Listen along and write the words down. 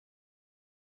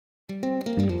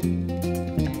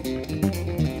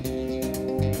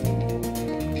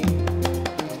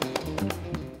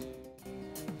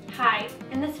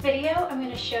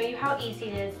show you how easy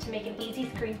it is to make an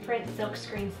EZScreenPrint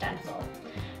silkscreen stencil.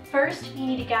 First, you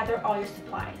need to gather all your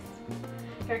supplies.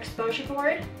 Your exposure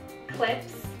board,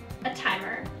 clips, a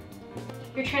timer,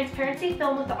 your transparency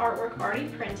film with the artwork already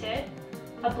printed,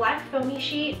 a black foamy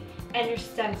sheet, and your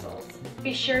stencils.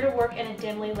 Be sure to work in a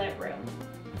dimly lit room.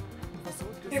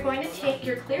 You're going to take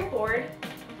your clear board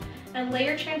and lay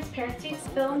your transparency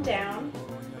film down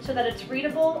so that it's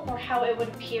readable or how it would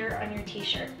appear on your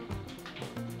t-shirt.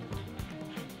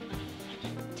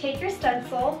 Take your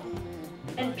stencil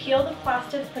and peel the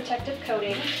plastic protective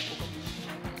coating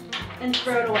and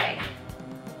throw it away.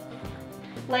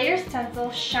 Lay your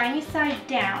stencil shiny side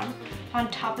down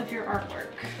on top of your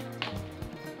artwork.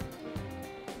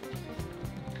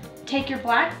 Take your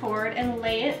black board and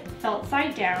lay it felt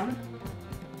side down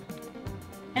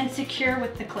and secure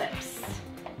with the clips.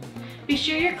 Be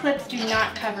sure your clips do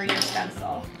not cover your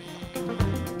stencil.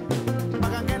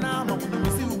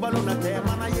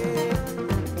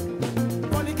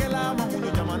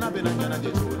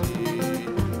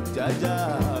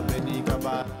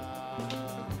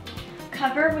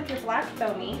 Cover with your black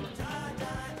foamy.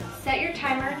 Set your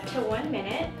timer to 1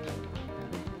 minute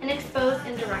and expose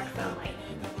in direct sunlight.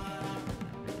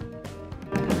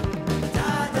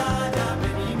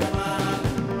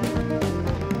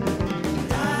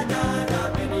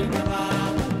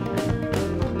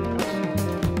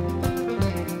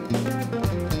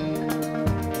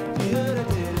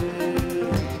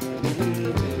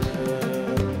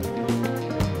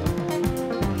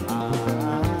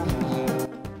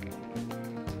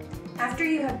 After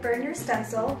you have burned your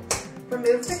stencil,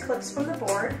 remove the clips from the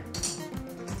board.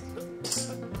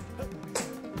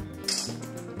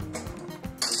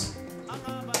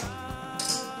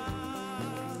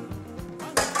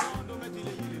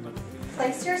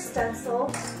 Place your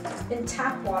stencil in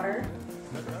tap water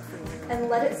and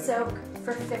let it soak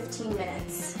for 15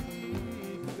 minutes.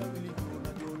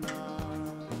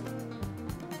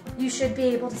 You should be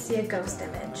able to see a ghost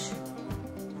image.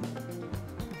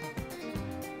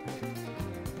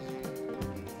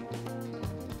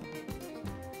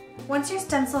 Once your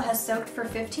stencil has soaked for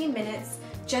 15 minutes,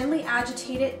 gently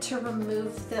agitate it to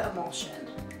remove the emulsion.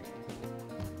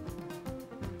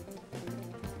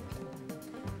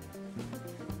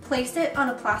 Place it on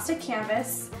a plastic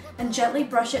canvas and gently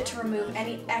brush it to remove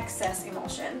any excess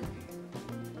emulsion.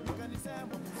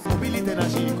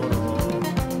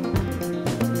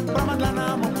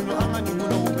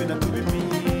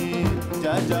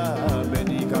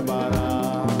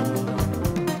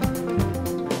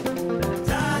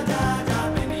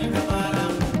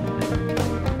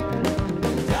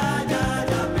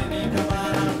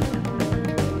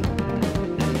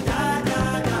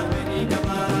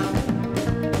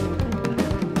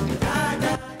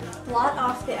 Blot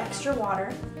off the extra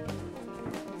water.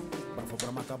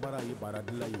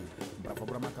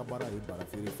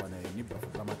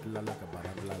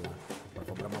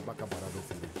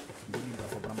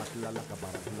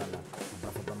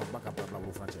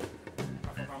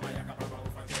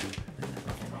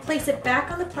 Place it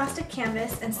back on the plastic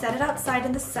canvas and set it outside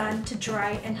in the sun to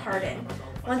dry and harden.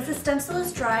 Once the stencil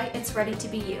is dry, it's ready to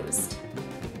be used.